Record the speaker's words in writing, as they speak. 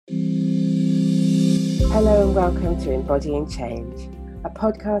Hello and welcome to Embodying Change, a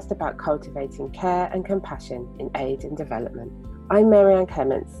podcast about cultivating care and compassion in aid and development. I'm Marianne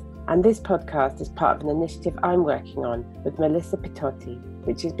Clements, and this podcast is part of an initiative I'm working on with Melissa Pitotti,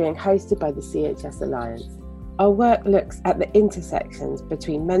 which is being hosted by the CHS Alliance. Our work looks at the intersections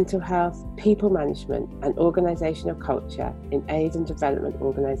between mental health, people management, and organisational culture in aid and development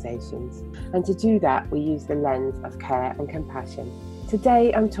organisations. And to do that, we use the lens of care and compassion.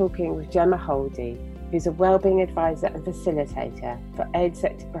 Today, I'm talking with Gemma Holdy, who's a wellbeing advisor and facilitator for aid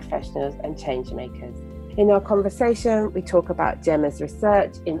sector professionals and change makers. In our conversation, we talk about Gemma's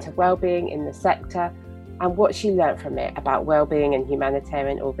research into wellbeing in the sector and what she learned from it about wellbeing in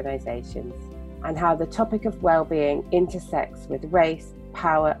humanitarian organisations, and how the topic of wellbeing intersects with race,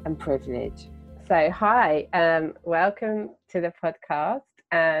 power and privilege. So hi, welcome to the podcast,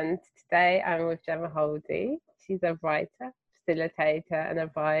 and today I'm with Gemma Holdy. She's a writer, facilitator and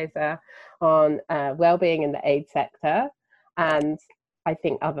advisor on wellbeing in the aid sector, and I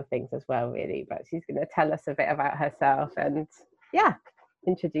think other things as well, really, but she's going to tell us a bit about herself and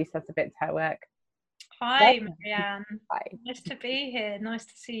introduce us a bit to her work. Hi Marianne. Hi. Nice to be here. Nice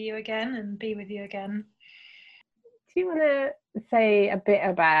to see you again and be with you again. Do you want to say a bit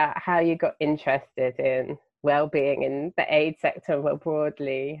about how you got interested in wellbeing in the aid sector more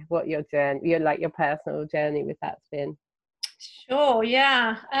broadly, what your journey, your personal journey with that's been? Sure,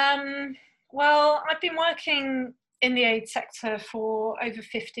 yeah. Well, I've been working in the aid sector for over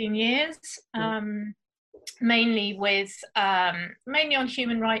 15 years, mainly on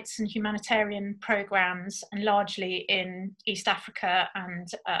human rights and humanitarian programs, and largely in East Africa and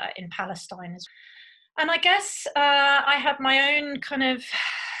in Palestine. And I guess I had my own kind of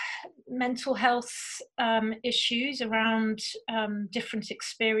mental health issues around different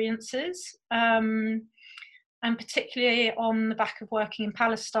experiences. And particularly on the back of working in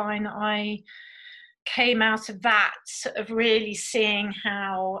Palestine, I came out of that sort of really seeing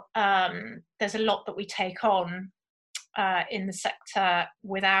how there's a lot that we take on in the sector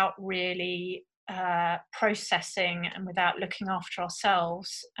without really processing and without looking after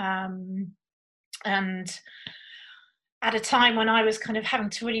ourselves. And at a time when I was kind of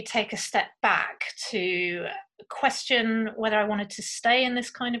having to really take a step back to question whether I wanted to stay in this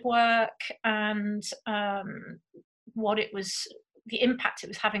kind of work, and what it was, the impact it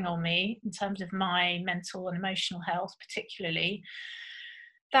was having on me in terms of my mental and emotional health particularly.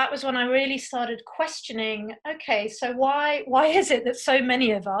 That was when I really started questioning, okay, so why is it that so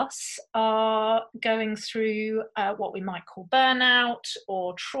many of us are going through what we might call burnout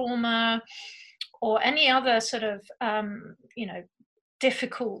or trauma or any other sort of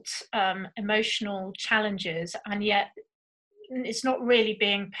difficult emotional challenges, and yet it's not really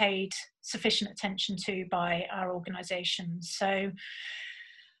being paid sufficient attention to by our organisations. So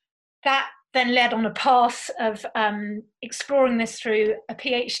that then led on a path of exploring this through a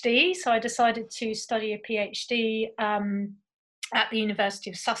PhD. So I decided to study a PhD at the University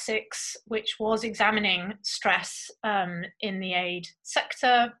of Sussex, which was examining stress in the aid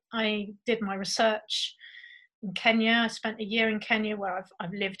sector. I did my research in Kenya. I spent a year in Kenya, where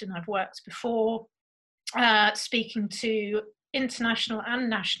I've lived and I've worked before, speaking to international and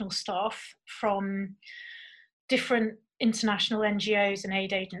national staff from different international NGOs and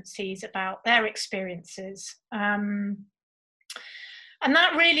aid agencies about their experiences. And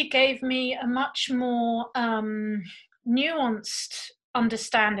that really gave me a much more nuanced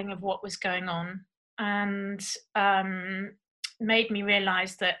understanding of what was going on, and made me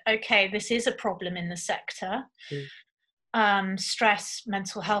realize that, okay, this is a problem in the sector. Stress,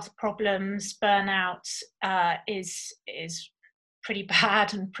 mental health problems, burnout is pretty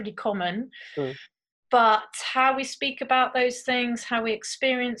bad and pretty common. But how we speak about those things, how we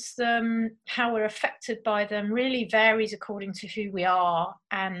experience them, how we're affected by them really varies according to who we are,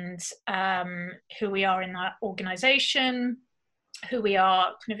 and who we are in that organisation, who we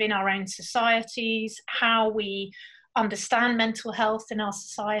are kind of in our own societies, how we understand mental health in our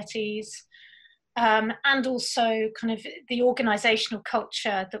societies, and also kind of the organisational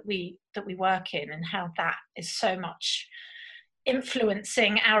culture that we work in, and how that is so much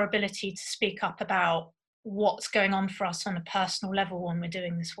influencing our ability to speak up about what's going on for us on a personal level when we're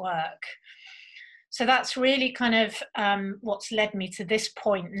doing this work. So that's really kind of what's led me to this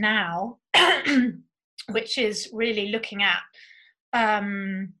point now, which is really looking at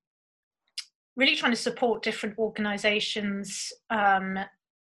really trying to support different organisations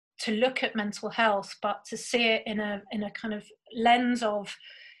to look at mental health, but to see it in a kind of lens of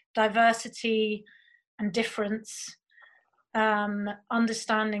diversity and difference,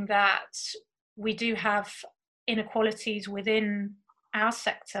 understanding that we do have inequalities within our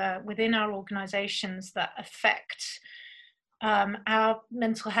sector, within our organisations, that affect our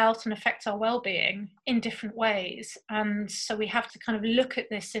mental health and affect our well-being in different ways. And so we have to kind of look at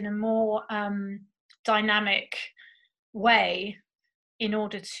this in a more dynamic way in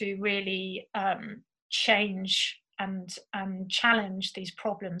order to really change and challenge these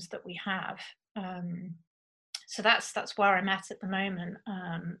problems that we have. So that's where I'm at the moment,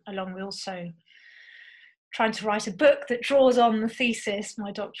 along with also trying to write a book that draws on the thesis,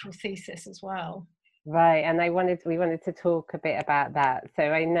 my doctoral thesis as well. Right, and we wanted to talk a bit about that. So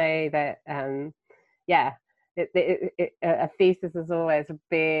I know that a thesis is always a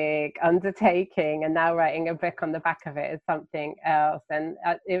big undertaking, and now writing a book on the back of it is something else. And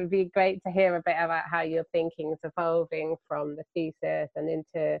it would be great to hear a bit about how your thinking is evolving from the thesis and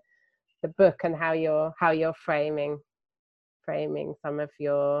into the book, and how you're framing some of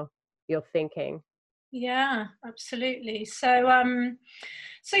your thinking. Yeah, absolutely. So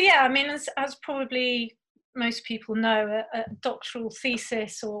yeah, I mean, as probably most people know, a doctoral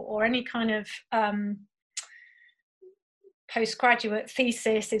thesis or any kind of postgraduate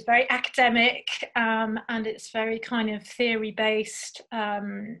thesis is very academic, and it's very kind of theory based,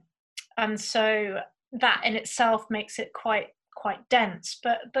 and so that in itself makes it quite dense.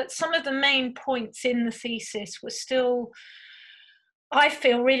 But some of the main points in the thesis were still, I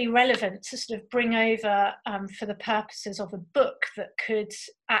feel, really relevant to sort of bring over for the purposes of a book that could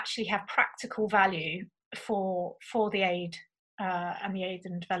actually have practical value for the aid and the aid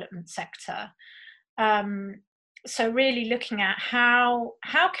and development sector. So really looking at how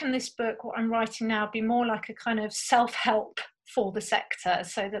can this book, what I'm writing now, be more like a kind of self-help for the sector,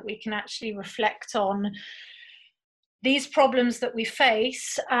 so that we can actually reflect on these problems that we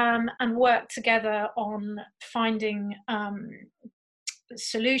face and work together on finding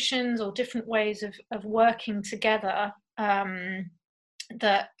solutions or different ways of working together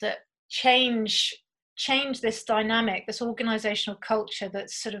that change this dynamic, this organizational culture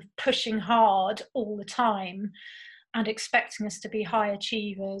that's sort of pushing hard all the time and expecting us to be high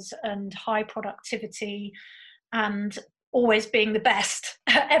achievers and high productivity and always being the best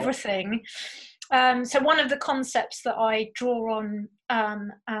at everything. So one of the concepts that I draw on,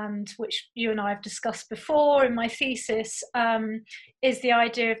 and which you and I have discussed before in my thesis, is the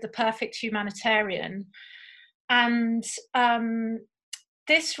idea of the perfect humanitarian. And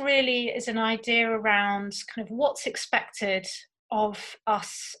this really is an idea around kind of what's expected of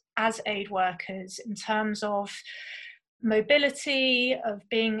us as aid workers in terms of mobility, of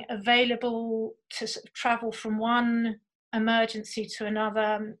being available to sort of travel from one emergency to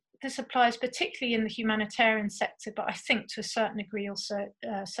another. This applies particularly in the humanitarian sector, but I think to a certain degree also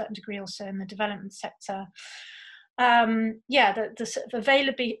in the development sector. The sort of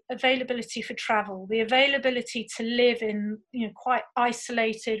availability for travel, the availability to live in quite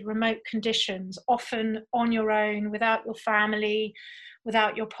isolated, remote conditions, often on your own, without your family,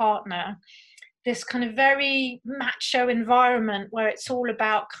 without your partner. This kind of very macho environment where it's all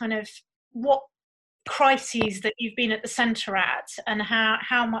about kind of what crises that you've been at the centre at, and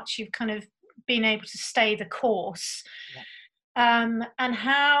how much you've kind of been able to stay the course. Yeah. And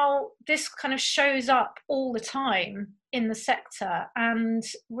how this kind of shows up all the time in the sector, and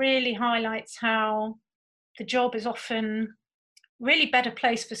really highlights how the job is often really better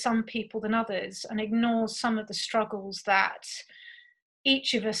placed for some people than others, and ignores some of the struggles that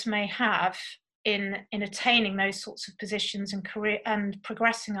each of us may have in attaining those sorts of positions and career and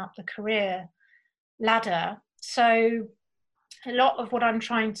progressing up the career ladder. So a lot of what I'm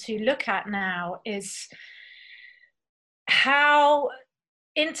trying to look at now is how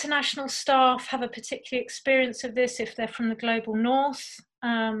international staff have a particular experience of this if they're from the global north,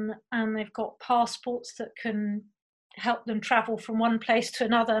 and they've got passports that can help them travel from one place to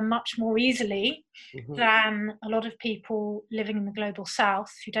another much more easily than a lot of people living in the global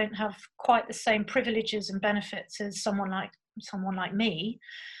south, who don't have quite the same privileges and benefits as someone like me.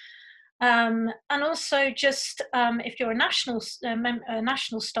 And also just if you're a national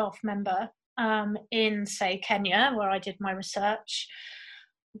staff member in, say, Kenya, where I did my research,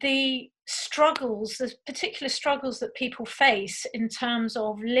 the particular struggles that people face in terms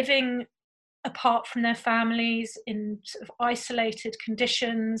of living apart from their families in sort of isolated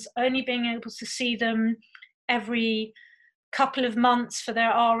conditions, only being able to see them every couple of months for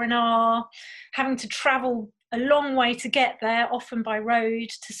their R&R, having to travel a long way to get there, often by road,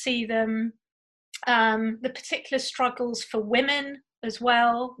 to see them. The particular struggles for women as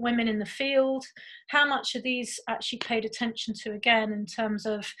well, women in the field, how much are these actually paid attention to, again, in terms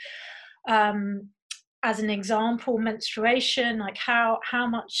of as an example, menstruation, like how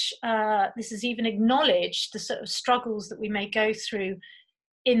much this is even acknowledged, the sort of struggles that we may go through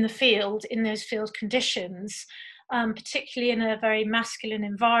in the field, in those field conditions, particularly in a very masculine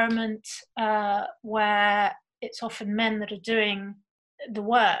environment where it's often men that are doing the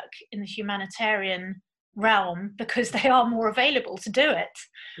work in the humanitarian realm because they are more available to do it.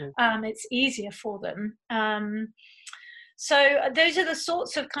 It's easier for them. So those are the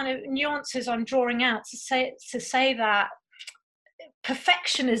sorts of kind of nuances I'm drawing out to say that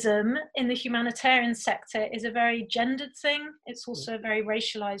perfectionism in the humanitarian sector is a very gendered thing. It's also a very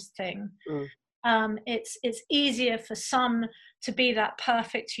racialized thing. It's easier for some to be that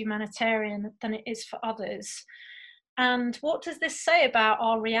perfect humanitarian than it is for others. And what does this say about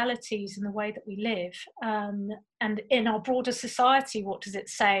our realities and the way that we live? And in our broader society, what does it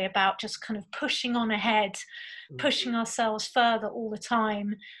say about just kind of pushing on ahead, pushing ourselves further all the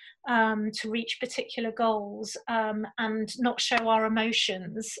time to reach particular goals and not show our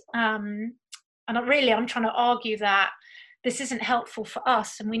emotions? And I'm trying to argue that this isn't helpful for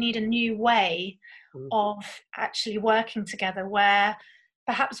us, and we need a new way of actually working together where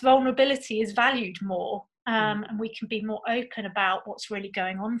perhaps vulnerability is valued more. And we can be more open about what's really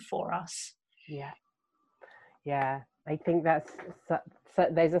going on for us. Yeah, I think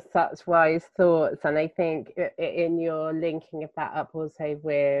those are such wise thoughts, and I think in your linking of that up also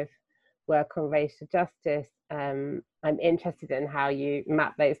with work on racial justice, I'm interested in how you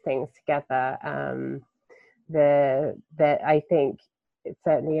map those things together. I think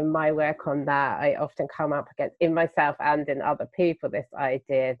certainly in my work on that, I often come up against, in myself and in other people, this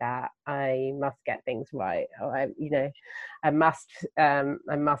idea that I must get things right, or I must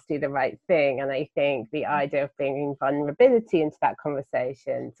do the right thing. And I think the idea of bringing vulnerability into that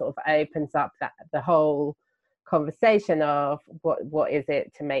conversation sort of opens up the whole conversation of what is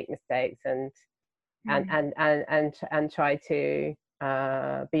it to make mistakes and try to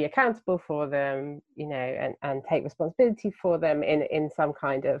be accountable for them, and take responsibility for them in some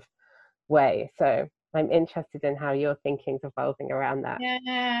kind of way. So I'm interested in how your thinking's evolving around that.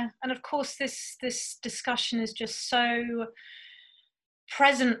 Yeah, and of course this discussion is just so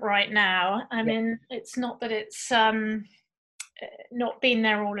present right now. I mean, it's not that it's not been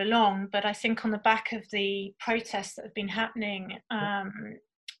there all along, but I think on the back of the protests that have been happening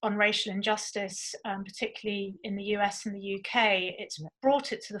on racial injustice, particularly in the US and the UK, it's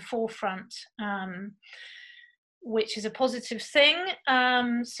brought it to the forefront, which is a positive thing.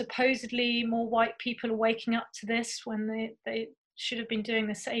 Supposedly more white people are waking up to this when they should have been doing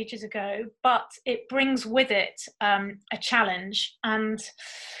this ages ago, but it brings with it a challenge. And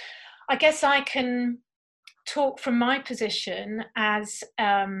I guess I can talk from my position as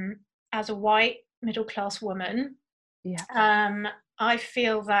a white middle-class woman. I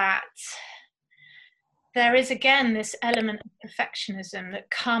feel that there is again this element of perfectionism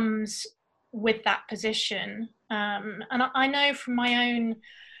that comes with that position, and I know from my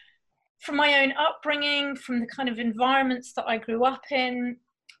own upbringing, from the kind of environments that I grew up in,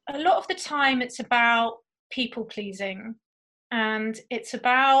 a lot of the time it's about people pleasing, and it's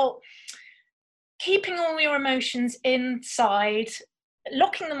about keeping all your emotions inside,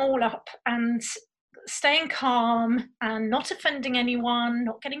 locking them all up and staying calm and not offending anyone,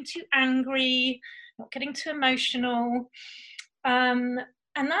 not getting too angry, not getting too emotional. And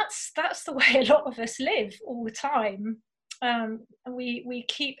that's the way a lot of us live all the time. We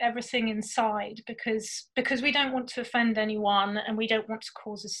keep everything inside because we don't want to offend anyone and we don't want to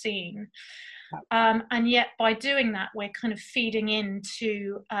cause a scene. And yet by doing that, we're kind of feeding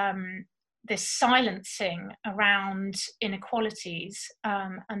into this silencing around inequalities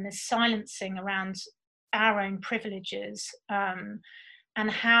and this silencing around our own privileges, and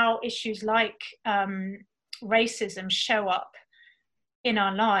how issues like racism show up in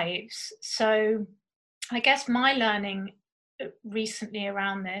our lives. So I guess my learning recently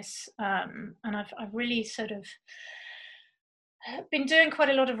around this, and I've really sort of been doing quite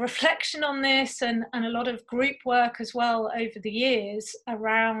a lot of reflection on this and a lot of group work as well over the years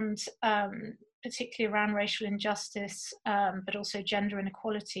around particularly around racial injustice, but also gender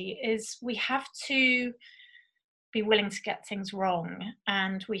inequality, is we have to be willing to get things wrong,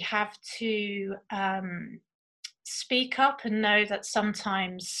 and we have to speak up and know that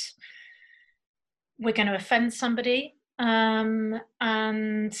sometimes we're going to offend somebody, and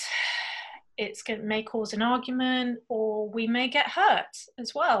may cause an argument, or we may get hurt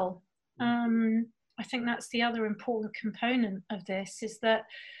as well. I think that's the other important component of this, is that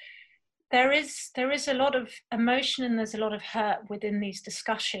there is a lot of emotion and there's a lot of hurt within these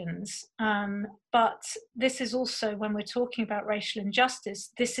discussions. But this is also, when we're talking about racial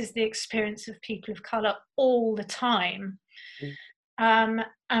injustice, this is the experience of people of colour all the time.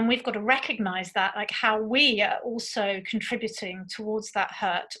 And we've got to recognise that, like how we are also contributing towards that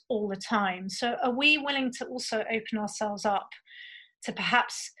hurt all the time. So are we willing to also open ourselves up to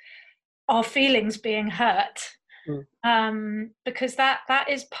perhaps our feelings being hurt? Because that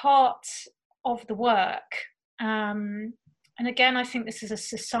is part of the work. And again, I think this is a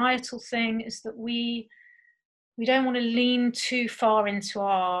societal thing, is that we don't want to lean too far into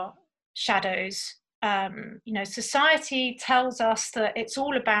our shadows. Society tells us that it's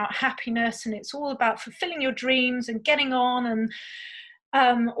all about happiness and it's all about fulfilling your dreams and getting on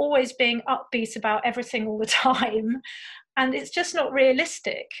and always being upbeat about everything all the time. And it's just not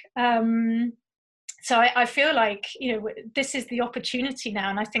realistic. So I feel like, this is the opportunity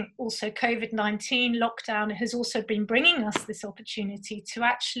now. And I think also COVID-19 lockdown has also been bringing us this opportunity to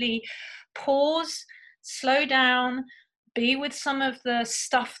actually pause, slow down, be with some of the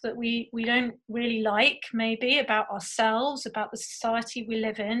stuff that we don't really like, maybe about ourselves, about the society we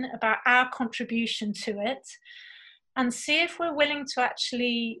live in, about our contribution to it, and see if we're willing to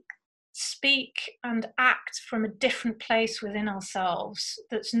actually speak and act from a different place within ourselves,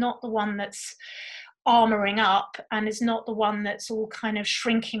 that's not the one that's armoring up and is not the one that's all kind of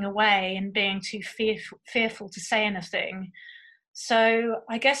shrinking away and being too fearful to say anything. So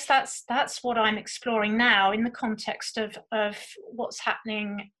I guess that's what I'm exploring now in the context of what's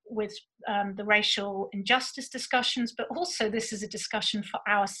happening with the racial injustice discussions, but also this is a discussion for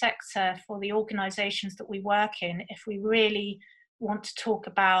our sector, for the organisations that we work in, if we really want to talk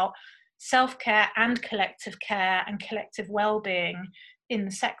about self-care and collective care and collective well-being in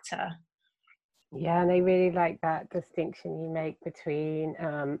the sector. Yeah, and I really like that distinction you make between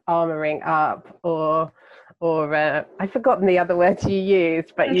armoring up or I've forgotten the other word you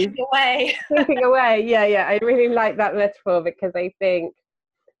used, but thinking away. Thinking away. Yeah. I really like that metaphor, because I think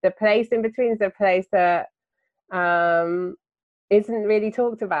the place in between is a place that isn't really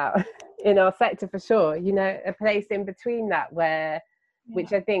talked about in our sector, for sure. A place in between that where,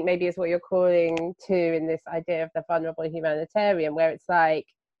 which I think maybe is what you're calling to in this idea of the vulnerable humanitarian, where it's like,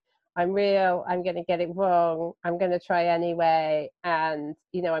 I'm real, I'm going to get it wrong, I'm going to try anyway, and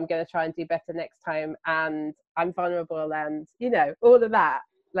I'm going to try and do better next time, and I'm vulnerable, and all of that,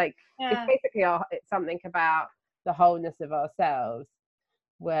 like it's basically it's something about the wholeness of ourselves,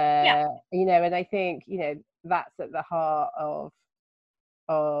 where and I think that's at the heart of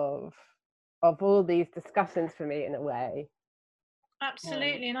all these discussions for me, in a way.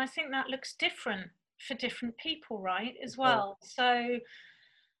 Absolutely. And I think that looks different for different people, right, as well. So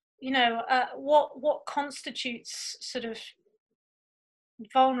what constitutes sort of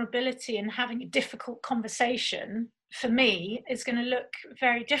vulnerability and having a difficult conversation, for me, is going to look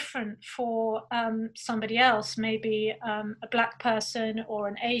very different for somebody else, maybe a Black person or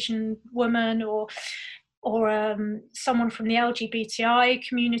an Asian woman or someone from the LGBTI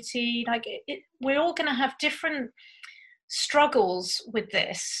community. Like we're all going to have different struggles with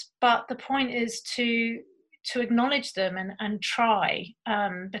this, but the point is to acknowledge them and try,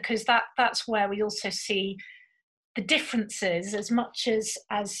 because that's where we also see the differences as much as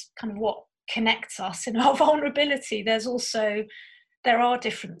kind of what connects us in our vulnerability. There are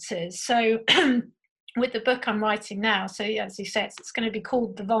differences. So with the book I'm writing now, so as you said, it's going to be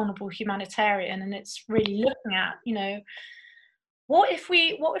called The Vulnerable Humanitarian, and it's really looking at, what if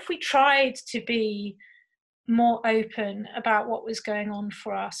we tried to be more open about what was going on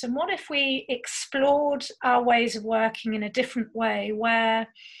for us, and what if we explored our ways of working in a different way, where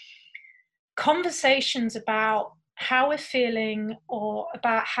conversations about how we're feeling or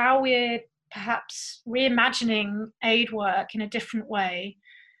about how we're perhaps reimagining aid work in a different way,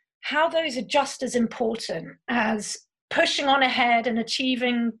 how those are just as important as pushing on ahead and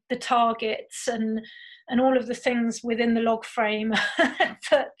achieving the targets and all of the things within the log frame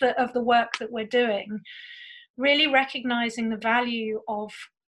of the work that we're doing. Really recognizing the value of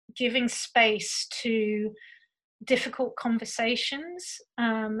giving space to difficult conversations,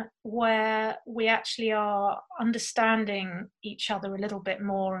 where we actually are understanding each other a little bit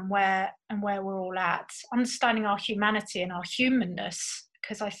more, and where we're all at, understanding our humanity and our humanness,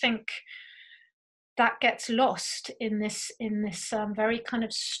 because I think that gets lost in this very kind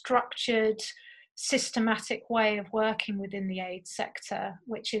of structured, systematic way of working within the aid sector,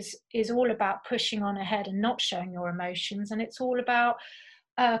 which is all about pushing on ahead and not showing your emotions, and it's all about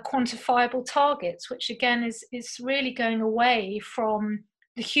quantifiable targets, which again is really going away from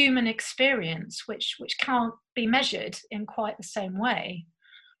the human experience, which can't be measured in quite the same way.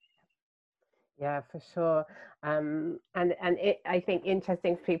 Yeah, for sure. I think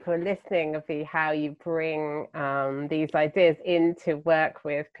interesting for people listening of how you bring these ideas into work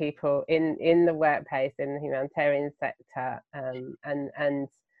with people in the workplace, in the humanitarian sector, and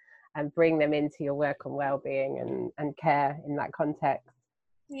bring them into your work on well-being and care in that context.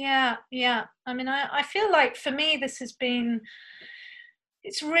 Yeah. I mean, I feel like for me,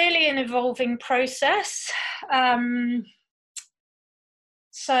 it's really an evolving process.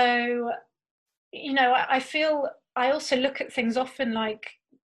 So, I feel I also look at things often like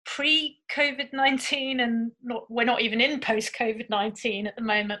pre-COVID-19, and we're not even in post-COVID-19 at the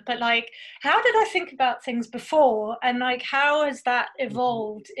moment, but like, how did I think about things before, and like, how has that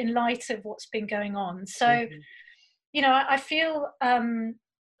evolved in light of what's been going on? So, I feel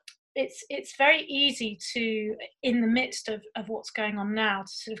it's very easy to, in the midst of what's going on now, to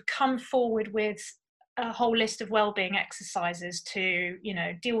sort of come forward with a whole list of well-being exercises to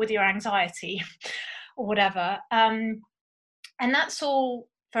deal with your anxiety or whatever, and that's all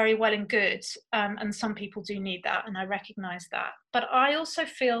very well and good, and some people do need that, and I recognize that, but I also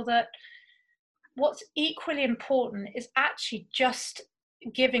feel that what's equally important is actually just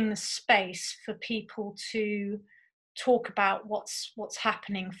giving the space for people to talk about what's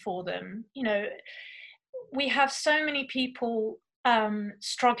happening for them. We have so many people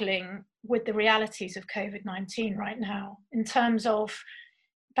struggling with the realities of COVID-19 right now, in terms of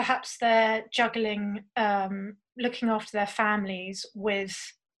perhaps they're juggling looking after their families with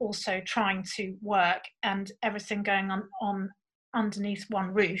also trying to work, and everything going on underneath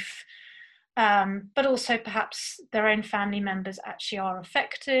one roof. But also perhaps their own family members actually are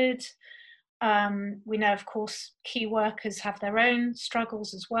affected. We know, of course, key workers have their own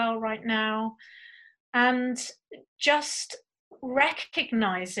struggles as well right now. And just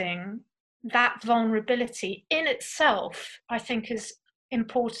recognizing that vulnerability in itself, I think, is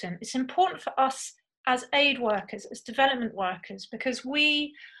important. It's important for us as aid workers, as development workers, because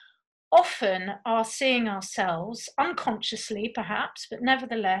we often are seeing ourselves, unconsciously perhaps, but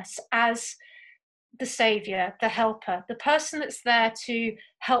nevertheless, as the savior, the helper, the person that's there to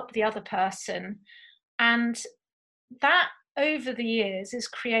help the other person. And that, over the years, has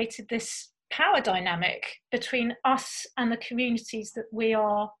created this power dynamic between us and the communities that we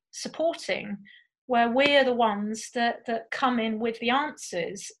are supporting, where we're the ones that come in with the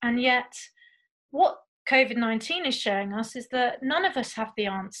answers. And yet, what COVID-19 is showing us is that none of us have the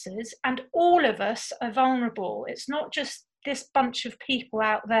answers, and all of us are vulnerable. It's not just this bunch of people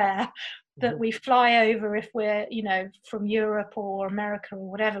out there that we fly over if we're, from Europe or America or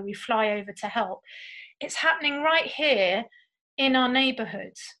whatever, we fly over to help. It's happening right here in our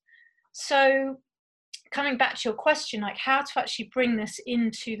neighborhoods. So coming back to your question, like how to actually bring this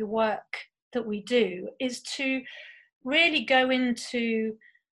into the work that we do, is to really go into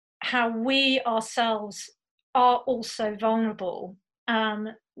how we ourselves are also vulnerable.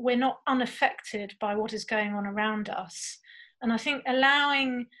 We're not unaffected by what is going on around us. And I think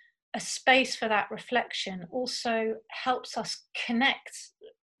allowing a space for that reflection also helps us connect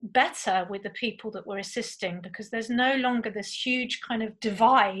better with the people that we're assisting, because there's no longer this huge kind of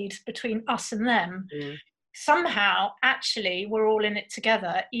divide between us and them. Somehow, actually, we're all in it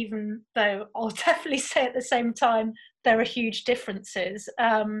together, even though I'll definitely say at the same time there are huge differences.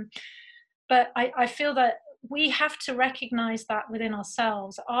 But I feel that we have to recognize that within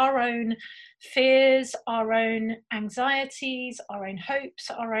ourselves, our own fears, our own anxieties, our own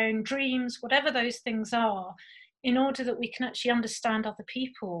hopes, our own dreams, whatever those things are, in order that we can actually understand other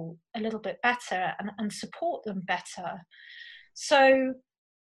people a little bit better and support them better. So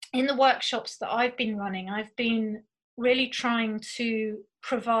in the workshops that I've been running, I've been really trying to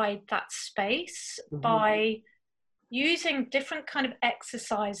provide that space by using different kind of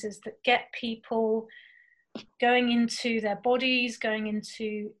exercises that get people going into their bodies, going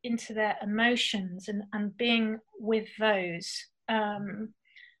into their emotions, and being with those. And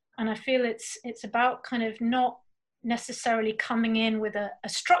I feel it's about kind of not necessarily coming in with a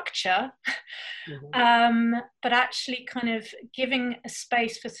structure, but actually kind of giving a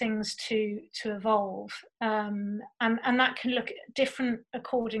space for things to evolve, and that can look different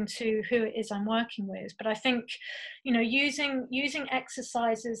according to who it is I'm working with. But I think using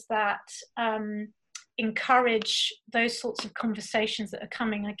exercises that encourage those sorts of conversations that are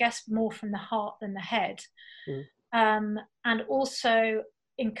coming, I guess, more from the heart than the head, and also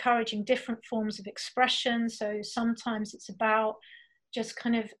encouraging different forms of expression. So sometimes it's about just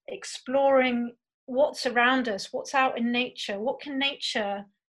kind of exploring what's around us, what's out in nature, what can nature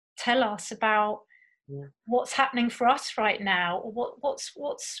tell us about what's happening for us right now, or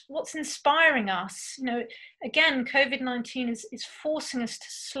what's inspiring us. Again, COVID-19 is forcing us to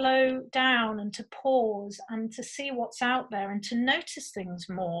slow down and to pause and to see what's out there and to notice things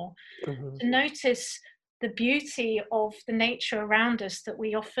more, to notice the beauty of the nature around us that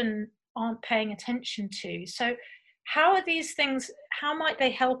we often aren't paying attention to. So how are these things, how might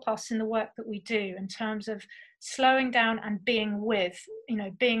they help us in the work that we do in terms of slowing down and being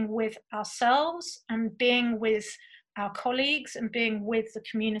with ourselves and being with our colleagues and being with the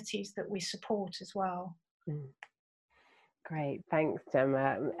communities that we support as well? Great, thanks,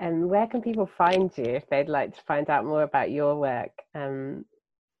 Gemma. And where can people find you if they'd like to find out more about your work?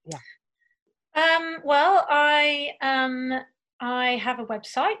 Well, I have a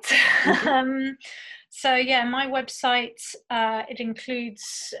website. So yeah, my website, it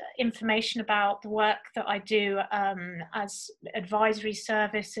includes information about the work that I do as advisory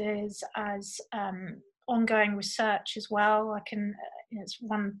services, as ongoing research as well. It's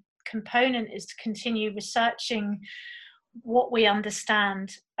one component is to continue researching what we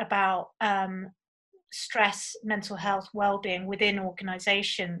understand about stress, mental health, well-being within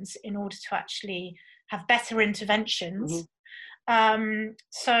organizations in order to actually have better interventions.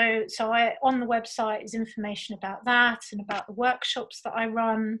 So on the website is information about that and about the workshops that I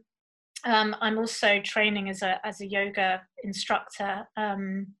run. I'm also training as a yoga instructor,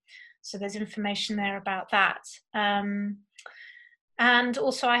 so there's information there about that. And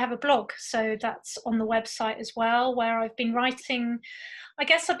also I have a blog, so that's on the website as well, where I've been writing. I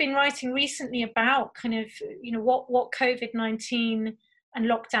guess I've been writing recently about kind of, what COVID-19 and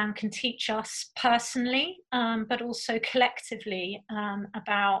lockdown can teach us personally, but also collectively,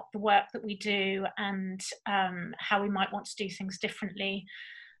 about the work that we do and how we might want to do things differently.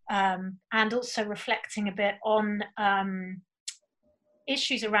 And also reflecting a bit on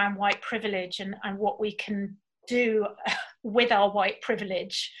issues around white privilege and what we can do with our white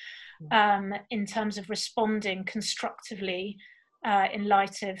privilege in terms of responding constructively in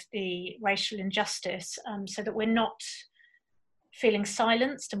light of the racial injustice, so that we're not feeling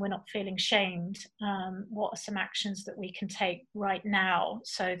silenced and we're not feeling shamed. What are some actions that we can take right now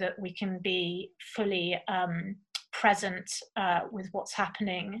so that we can be fully present with what's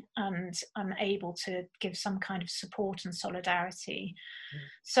happening and able to give some kind of support and solidarity.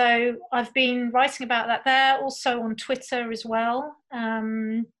 So I've been writing about that there, also on Twitter as well,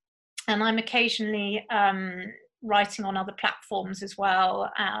 and I'm occasionally writing on other platforms as well,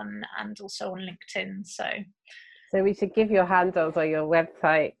 and also on LinkedIn. So we should give your handles or your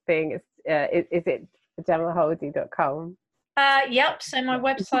website thing. Is it gemmaholdy.com? Yep, so my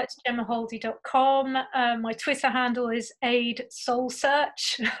website's gemmaholdy.com. My Twitter handle is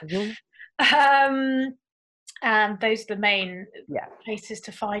AidSoulSearch. And those are the main places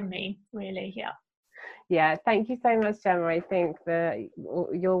to find me, really. Yeah, thank you so much, Gemma. I think that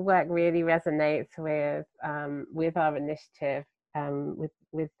your work really resonates with our initiative,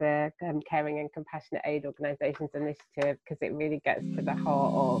 with the Caring and Compassionate Aid Organisations initiative, because it really gets to the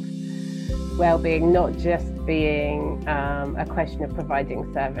heart of well-being, not just being a question of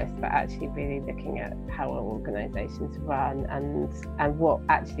providing service, but actually really looking at how our organisations run and what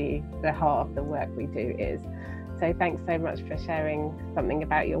actually the heart of the work we do is. So thanks so much for sharing something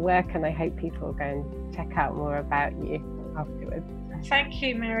about your work, and I hope people go and check out more about you afterwards. Thank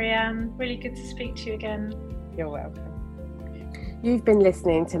you, Marianne. Really good to speak to you again. You're welcome. You've been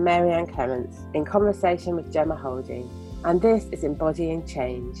listening to Marianne Clements in conversation with Gemma Holdy, and this is Embodying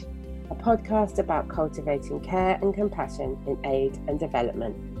Change, a podcast about cultivating care and compassion in aid and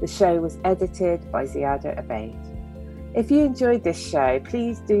development. The show was edited by Ziada Abeid. If you enjoyed this show,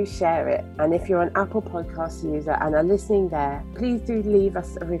 please do share it. And if you're an Apple Podcast user and are listening there, please do leave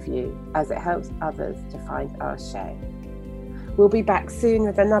us a review, as it helps others to find our show. We'll be back soon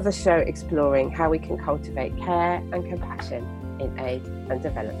with another show exploring how we can cultivate care and compassion in aid and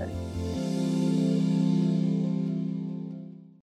development.